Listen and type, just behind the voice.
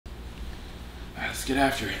Let's get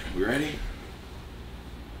after it. We ready?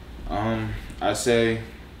 I say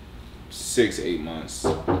 6-8 months,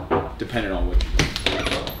 depending on what.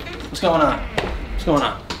 What's going on? What's going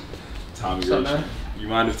on? Tommy, what's up, man? You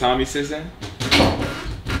mind if Tommy sits in?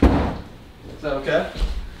 Is that okay?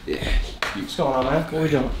 Yeah. What's going on, man? What we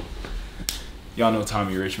doing? Y'all know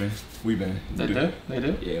Tommy Richmond. We've been. They do? They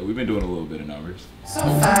do? Yeah, we've been doing a little bit of numbers. So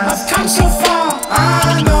I've come so far,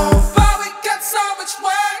 I know, but we got so much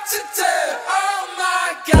work to do. Oh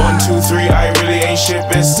my God. 1, 2, 3, I really ain't shit.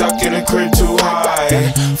 Been stuck in the crib too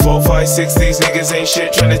high. 4, 5, 6, these niggas ain't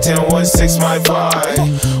shit. Tryna 10, 1, 6 my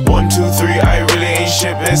vibe. 1, 2, 3, I really ain't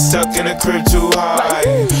shit. Been stuck in the crib too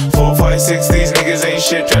high. 4, 5, 6, these niggas ain't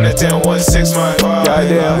shit. Tryna 10, 1, 6 my vibe.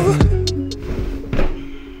 Goddamn.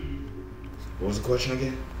 What was the question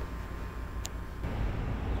again?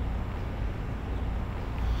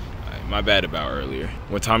 My bad about earlier.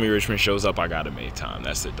 When Tommy Richmond shows up, I gotta make time.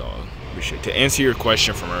 That's the dog. Shit. To answer your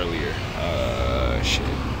question from earlier, shit.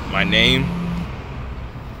 My name.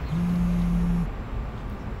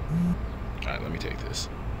 Alright, let me take this.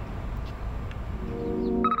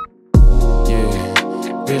 Yeah,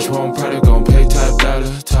 bitch won't probably gon' pay top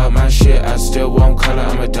dollar. Talk my shit, I still won't color.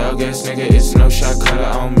 I'm a dog ass nigga, it's no shot color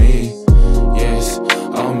on me. Yes,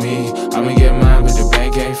 on me. I'ma get mine, but the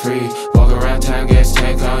bank ain't free. Walk around town, gas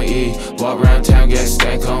tank on E. Walk around town, gas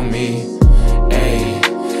tank on me.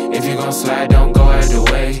 Ayy, if you gon' slide, don't go out the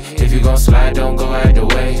way. If you gon' slide, don't go out the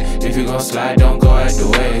way. If you gon' slide, don't go out the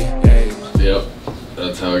way. Ay. Yep,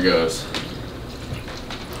 that's how it goes.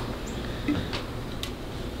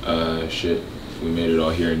 Shit. We made it all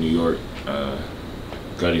here in New York.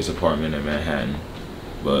 Gutty's apartment in Manhattan.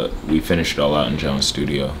 But we finished it all out in John's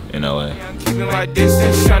studio in LA. Keeping my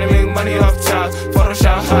distance, trying to make money off top.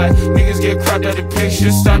 Photoshop hot, niggas get cropped out the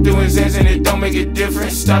pictures. Stop doing zans and it don't make a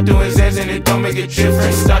difference. Stop doing zans and it don't make a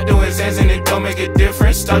difference. Stop doing zans and it don't make a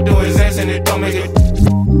difference. Stop doing zans and it don't make a difference.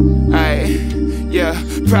 Aight. Yeah,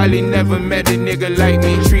 probably never met a nigga like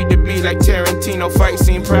me. Treat the beat like Tarantino fight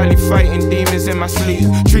scene. Probably fighting demons in my sleep.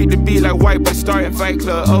 Treat the beat like white boy starting fight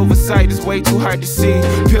club. Oversight is way too hard to see.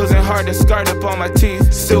 Pills and hard and scarred up on my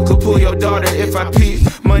teeth. Still could pull your daughter if I peep.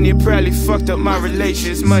 Money probably fucked up my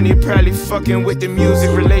relations. Money probably fucking with the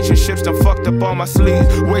music. Relationships done fucked up on my sleeve.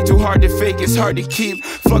 Way too hard to fake, it's hard to keep.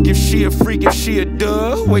 Fuck if she a freak, if she a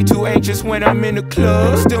dub. Way too anxious when I'm in the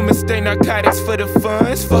club. Still mistake narcotics for the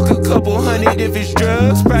funds. Fuck a couple hundred if it's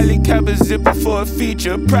drugs. Probably cap a zipper for a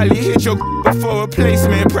feature. Probably hit your before a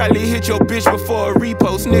placement. Probably hit your bitch before a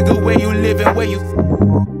repost. Nigga, where you living, where you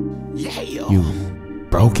yeah. You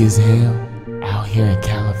broke as hell out here in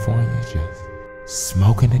California just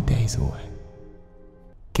smoking the days away.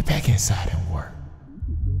 Get back inside and work.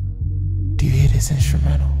 Do you hear this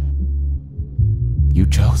instrumental? You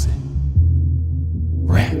chose it.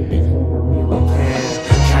 Rap, nigga.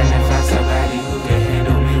 Trying to find somebody who can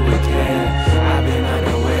handle me with care. I've been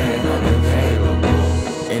unaware and unavailable.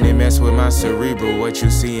 And it mess with my cerebral. What you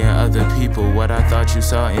see in other people, what I thought you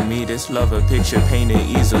saw in me. This love a picture painted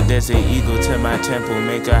easel. There's an eagle to my temple.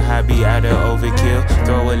 Make a hobby out of overkill.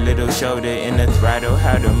 Throw a little shoulder in the throttle.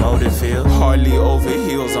 How the motor feel? Hardly over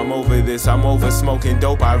heels. I'm over this. I'm over smoking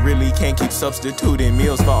dope. I really can't keep substituting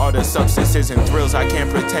meals for all the substances and thrills. I can't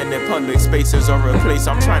pretend that public spaces are a place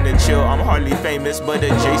I'm trying to chill. I'm hardly famous, but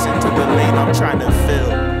adjacent to the lane I'm trying to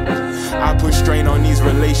fill. I put strain on these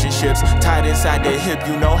relationships. Tied inside the hip,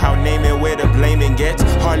 you know how naming where the blaming gets.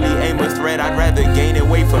 Hardly aim a threat, I'd rather gain it.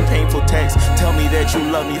 Wait for painful texts. Tell me that you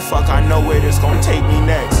love me, fuck, I know where this gon' take me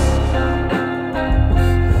next.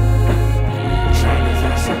 Trying to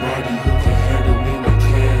find somebody who can handle me with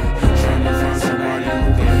care. Trying to find somebody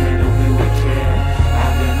who can handle me with care.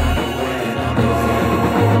 I've been unaware and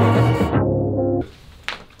unavailable.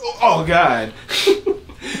 Oh God.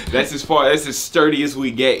 That's as sturdy as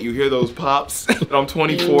we get. You hear those pops? I'm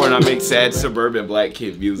 24 and I make sad suburban black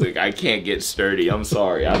kid music. I can't get sturdy. I'm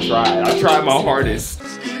sorry. I tried my hardest.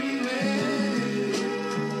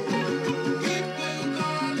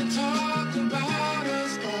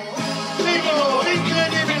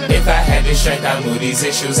 If I had the strength, I move these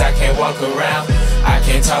issues I can't walk around. I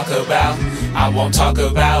can't talk about, I won't talk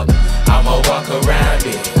about. I'ma walk around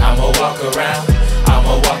it, I'ma walk around.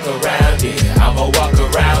 I'ma walk around it, I'ma walk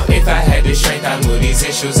around. If I had the strength, I move these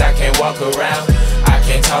issues I can't walk around. I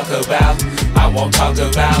can't talk about, I won't talk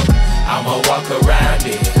about. I'ma walk around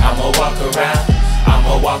it, I'ma walk around.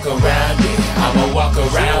 I'ma walk around it, I'ma walk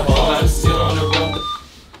around.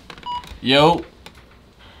 Yo.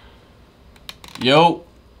 Yo.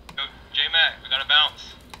 J-Mac, we gotta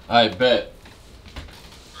bounce. I bet.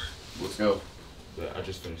 Let's go. I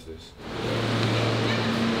just finished this.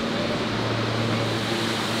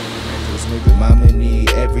 nigga. Mama need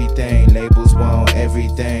everything, labels want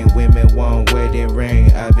everything, women want wedding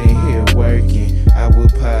ring. I've been here working, I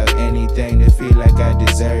would pop anything to feel like I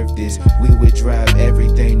deserve this. We would drive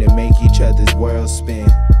everything to make each other's world spin.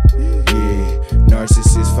 Yeah,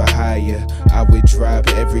 narcissists for hire. I would drop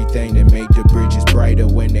everything to make the bridges brighter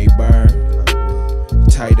when they burn.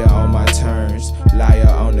 Tighter on my turns, liar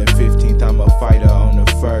on the 15th, I'm a fighter on the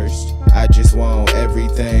 1st. I just want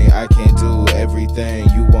everything, I can't do everything,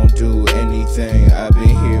 you won't do anything, I've been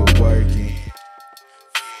here working.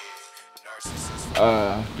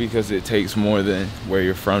 Because it takes more than where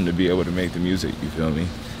you're from to be able to make the music, you feel me?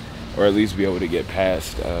 Or at least be able to get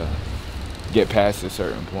past a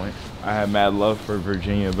certain point. I have mad love for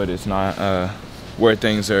Virginia, but it's not where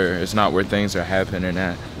things are happening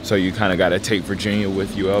at. So you kind of got to take Virginia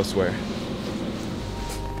with you elsewhere.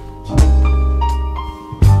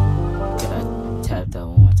 Tap that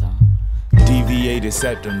one more time. Deviated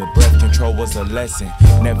septum, the breath control was a lesson.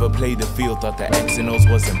 Never played the field, thought the X and O's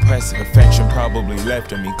was impressive. Perfection probably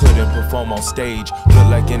left him, he couldn't perform on stage. Look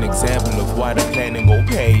like an example of why the planning go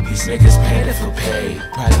paid. These niggas paying for pay.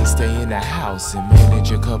 Probably stay in the house and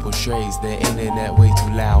manage a couple strays. The internet way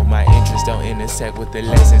too loud, my interests don't intersect with the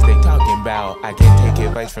lessons they talking about. I can't take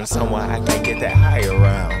advice from someone I can't get that high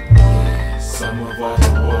around. Yeah, some of all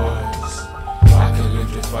the wars, I could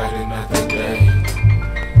live to fight another day.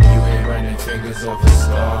 Running fingers over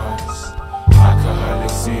scars, I could hardly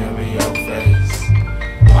see him in your face.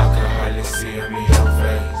 I could hardly see him in your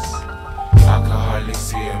face. I could hardly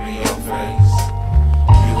see him in your face.